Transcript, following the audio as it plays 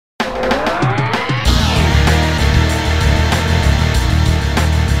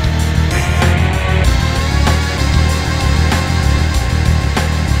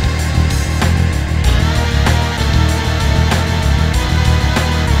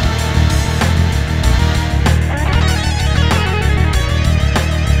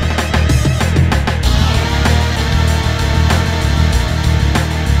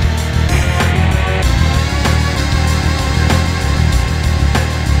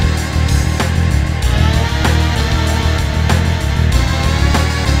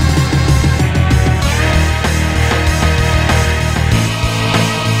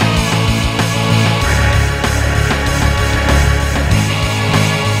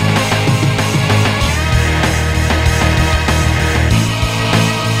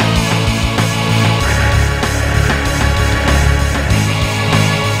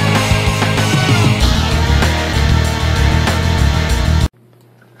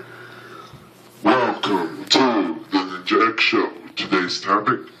Welcome to the Ninja X Show. Today's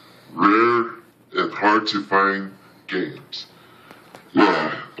topic, rare and hard to find games.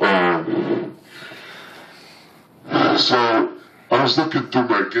 So I was looking through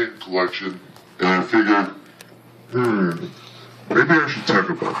my game collection and I figured, maybe I should talk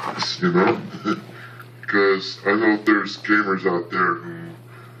about this, because I know there's gamers out there who,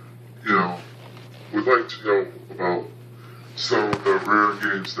 would like to know about some of the rare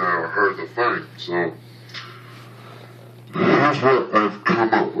games that are hard to find. So here's what I've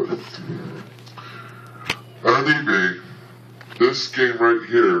come up with. On eBay, this game right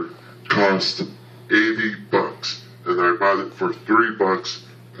here cost $80, and I bought it for $3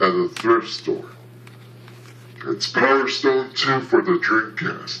 at a thrift store. It's Power Stone 2 for the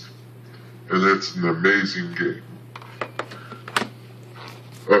Dreamcast, and it's an amazing game.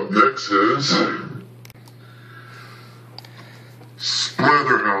 Up next is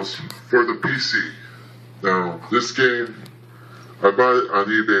Splatterhouse for the PC. Now, this game, I bought it on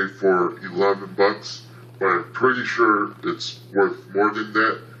eBay for $11, but I'm pretty sure it's worth more than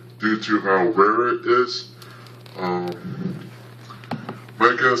that due to how rare it is.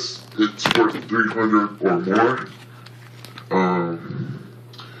 My guess, it's worth $300 or more.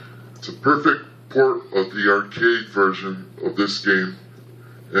 It's a perfect port of the arcade version of this game,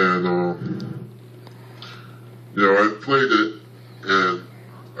 and I played it, and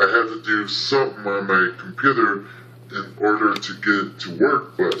I had to do something on my computer in order to get it to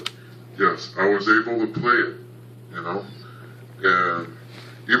work, but yes, I was able to play it, and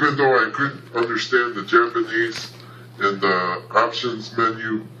even though I couldn't understand the Japanese in the options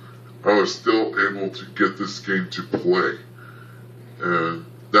menu, I was still able to get this game to play, and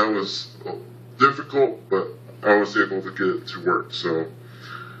that was difficult, but I was able to get it to work. So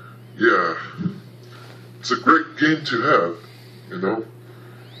yeah, it's a great game to have,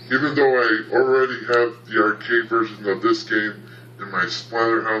 even though I already have the arcade version of this game in my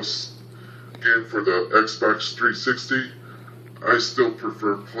Splatterhouse game for the Xbox 360, I still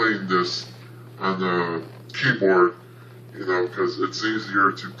prefer playing this on the keyboard, because it's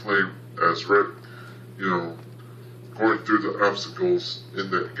easier to play as going through the obstacles in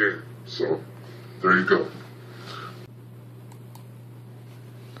that game. So, there you go.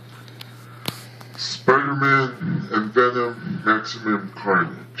 Spider-Man and Venom Maximum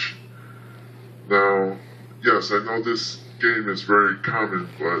Carnage. Now, yes, I know this game is very common,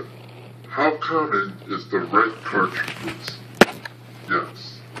 but how common is the red cartridges?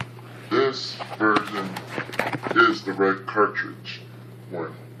 Yes, this version is the red cartridge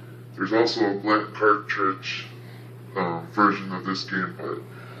one. There's also a black cartridge version of this game, but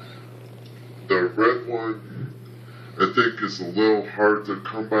the red one I think is a little hard to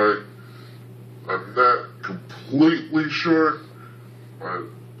come by. I'm not completely sure, but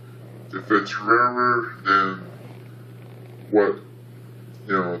if it's rarer than what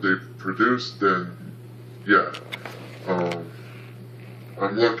they've produced, then yeah,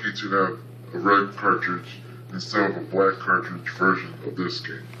 I'm lucky to have a red cartridge instead of a black cartridge version of this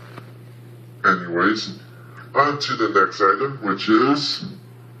game. Anyways, on to the next item, which is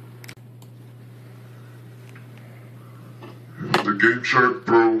the GameShark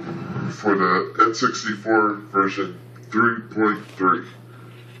Pro for the N64 version 3.3.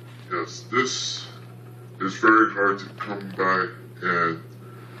 Yes, this is very hard to come by, and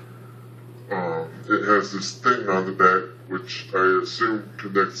it has this thing on the back, which I assume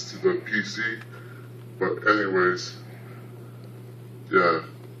connects to the PC. But anyways, yeah,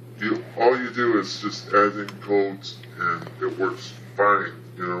 all you do is just add in codes, and it works fine,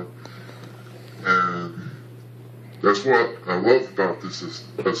 and that's what I love about this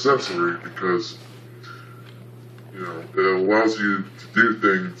accessory, because it allows you to do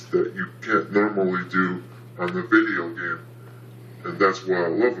things that you can't normally do on the video game, and that's what I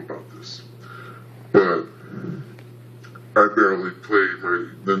love about this. But I barely play my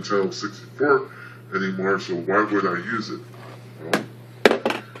Nintendo 64 anymore, so why would I use it? Well,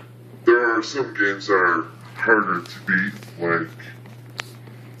 there are some games that are harder to beat, like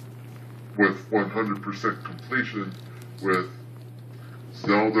with 100% completion with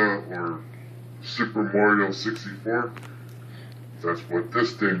Zelda or Super Mario 64. That's what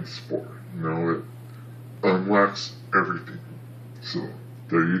this thing's for. It unlocks everything. So,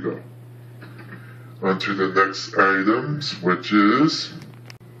 there you go. On to the next items, which is...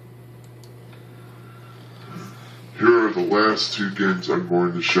 Here are the last two games I'm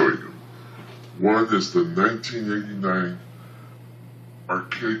going to show you. One is the 1989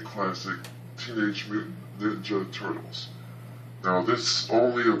 arcade classic Teenage Mutant Ninja Turtles. Now, this is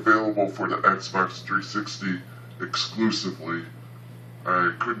only available for the Xbox 360 exclusively.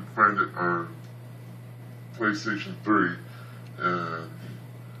 I couldn't find it on PlayStation 3, and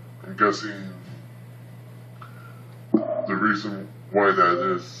I'm guessing the reason why that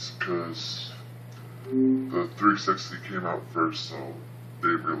is because the 360 came out first, so they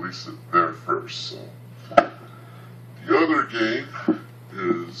released it there first. So the other game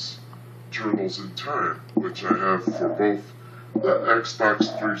is Turtles in Time, which I have for both the Xbox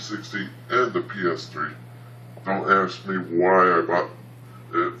 360 and the PS3. Don't ask me why I bought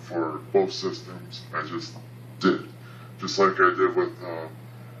it for both systems. I just did. Just like I did with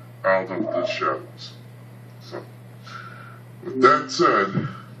Out of the Shadows. So, with that said,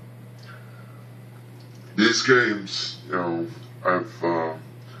 these games,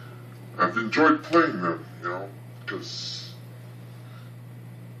 I've enjoyed playing them, because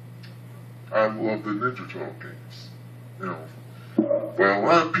I love the Ninja Turtle games, But a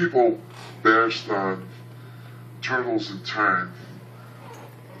lot of people bashed on Turtles in Time,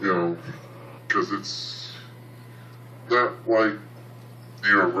 because it's not like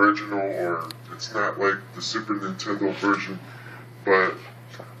the original, or it's not like the Super Nintendo version, but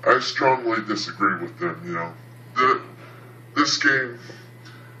I strongly disagree with them, This game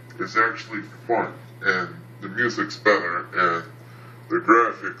is actually fun, and the music's better, and the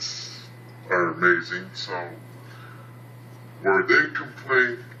graphics are amazing, so where they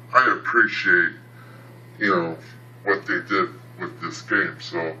complain, I appreciate, what they did with this game.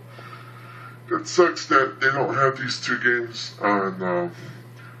 So it sucks that they don't have these two games on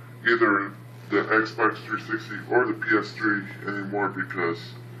either the Xbox 360 or the PS3 anymore because,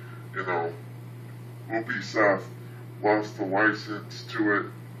 Ubisoft lost the license to it,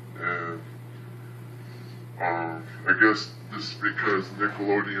 and I guess this is because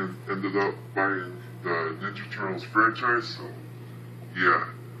Nickelodeon ended up buying the Ninja Turtles franchise, so yeah,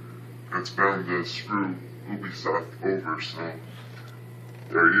 that's bound to screw Ubisoft over, so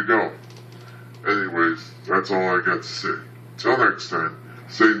there you go. Anyways, that's all I got to say. Till next time,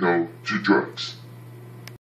 say no to drugs.